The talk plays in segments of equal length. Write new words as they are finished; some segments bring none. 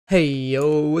Hey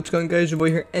yo, what's going on guys, your boy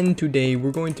here, and today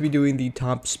we're going to be doing the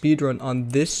top speed run on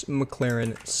this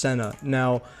McLaren Senna.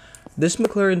 Now, this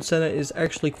McLaren Senna is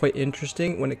actually quite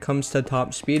interesting when it comes to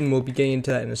top speed, and we'll be getting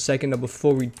into that in a second. Now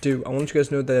before we do, I want you guys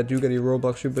to know that I do get a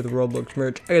Roblox Group with the Roblox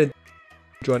merch. I got a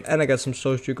join, and I got some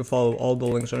socials you can follow. All the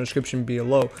links are in the description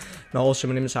below. Now also,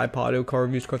 my name is Hypercar, car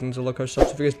reviews, questions, and car stuff.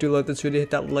 So if you guys do like this video,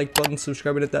 hit that like button,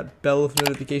 subscribe, and hit that bell for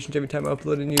notifications every time I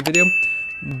upload a new video.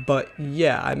 But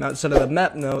yeah, I'm outside of the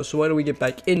map now, so why don't we get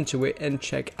back into it and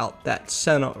check out that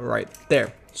Senna right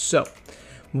there. So,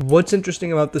 what's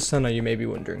interesting about the Senna, you may be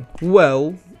wondering?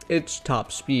 Well, it's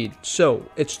top speed. So,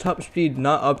 its top speed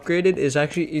not upgraded is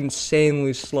actually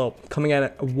insanely slow, coming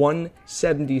at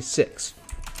 176.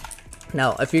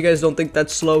 Now, if you guys don't think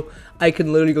that's slow, I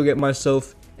can literally go get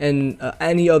myself in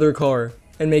any other car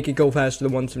and make it go faster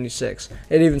than 176.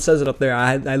 It even says it up there.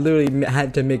 I literally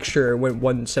had to make sure it went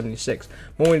 176.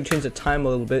 I'm going to change the time a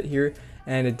little bit here,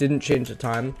 and it didn't change the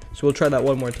time. So we'll try that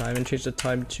one more time and change the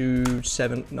time to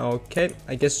 7. Okay,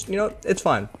 I guess, you know, it's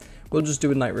fine. We'll just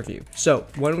do a night review. So,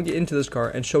 why don't we get into this car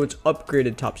and show its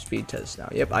upgraded top speed test now.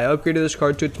 Yep, I upgraded this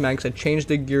car to its max. I changed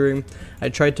the gearing. I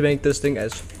tried to make this thing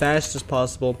as fast as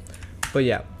possible. But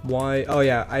yeah, why? Oh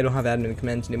yeah, I don't have admin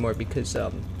commands anymore because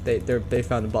they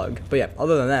found a bug. But yeah,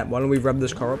 other than that, why don't we rev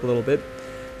this car up a little bit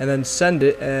and then send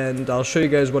it, and I'll show you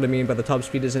guys what I mean by the top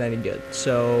speed isn't any good.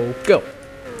 So go.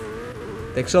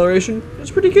 The acceleration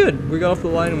is pretty good. We got off the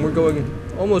line and we're going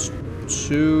almost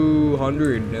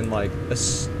 200 in like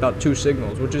about 2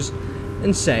 signals, which is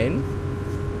insane.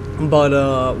 But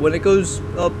when it goes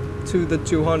up to the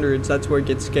 200s, that's where it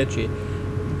gets sketchy.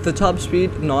 The top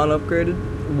speed, non-upgraded,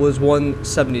 was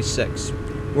 176.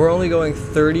 We're only going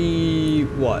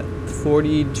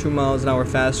 42 miles an hour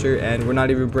faster, and we're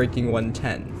not even breaking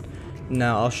 110.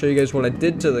 Now I'll show you guys what I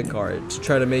did to the car to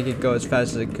try to make it go as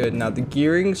fast as it could. Now the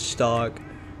gearing stuck,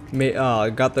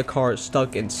 got the car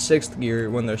stuck in 6th gear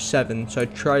when there's 7, so I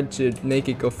tried to make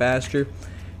it go faster.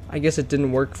 I guess it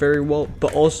didn't work very well,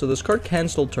 but also this car can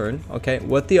still turn. Okay,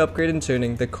 with the upgrade in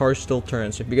turning, the car still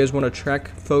turns. So if you guys want a track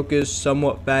focus,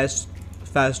 somewhat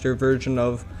faster version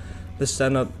of the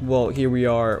Senna, well, here we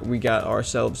are. We got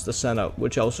ourselves the Senna,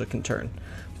 which also can turn.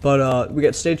 But we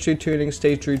got stage 3 tuning,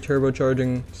 stage 3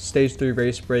 turbocharging, stage 3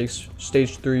 race brakes,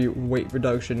 stage 3 weight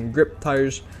reduction, grip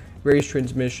tires, race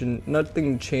transmission.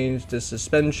 Nothing changed the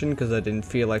suspension because I didn't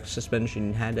feel like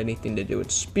suspension had anything to do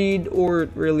with speed or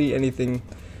really anything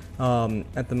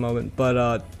at the moment.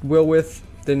 But wheel width,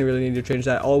 didn't really need to change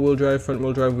that. All-wheel drive,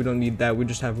 front-wheel drive, we don't need that. We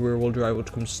just have rear-wheel drive,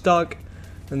 which comes stock.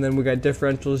 And then we got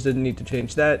differentials, didn't need to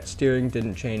change that. Steering,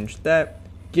 didn't change that.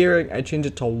 Gearing, I changed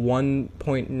it to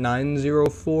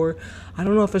 1.904. I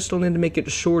don't know if I still need to make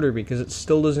it shorter because it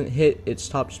still doesn't hit its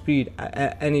top speed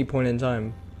at any point in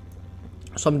time.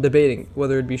 So I'm debating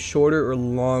whether it'd be shorter or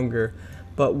longer,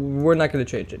 but we're not going to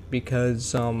change it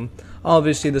because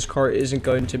obviously this car isn't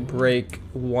going to break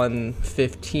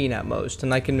 115 at most,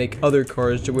 and I can make other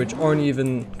cars which aren't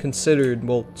even considered,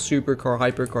 well, supercar,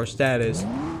 hypercar status,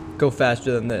 go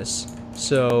faster than this.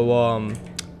 So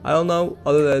I don't know,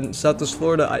 other than Southwest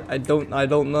Florida, I don't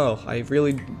know.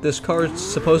 This car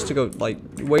is supposed to go like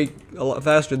way a lot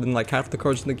faster than like half the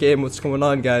cars in the game. What's going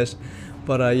on, guys?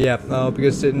 But yeah, I hope you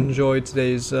guys did enjoy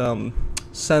today's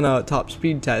Senna top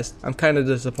speed test. I'm kind of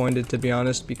disappointed, to be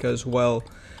honest, because, well,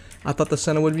 I thought the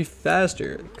Senna would be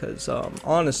faster because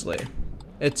honestly,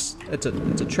 it's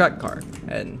a track car,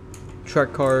 and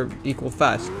track car equal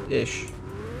fast-ish.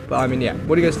 But I mean, yeah,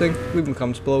 what do you guys think? Leave in the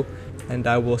comments below, and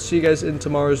I will see you guys in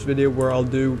tomorrow's video where I'll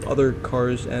do other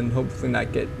cars and hopefully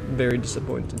not get very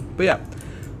disappointed. But yeah,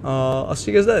 I'll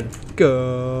see you guys then.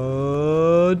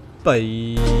 Goodbye.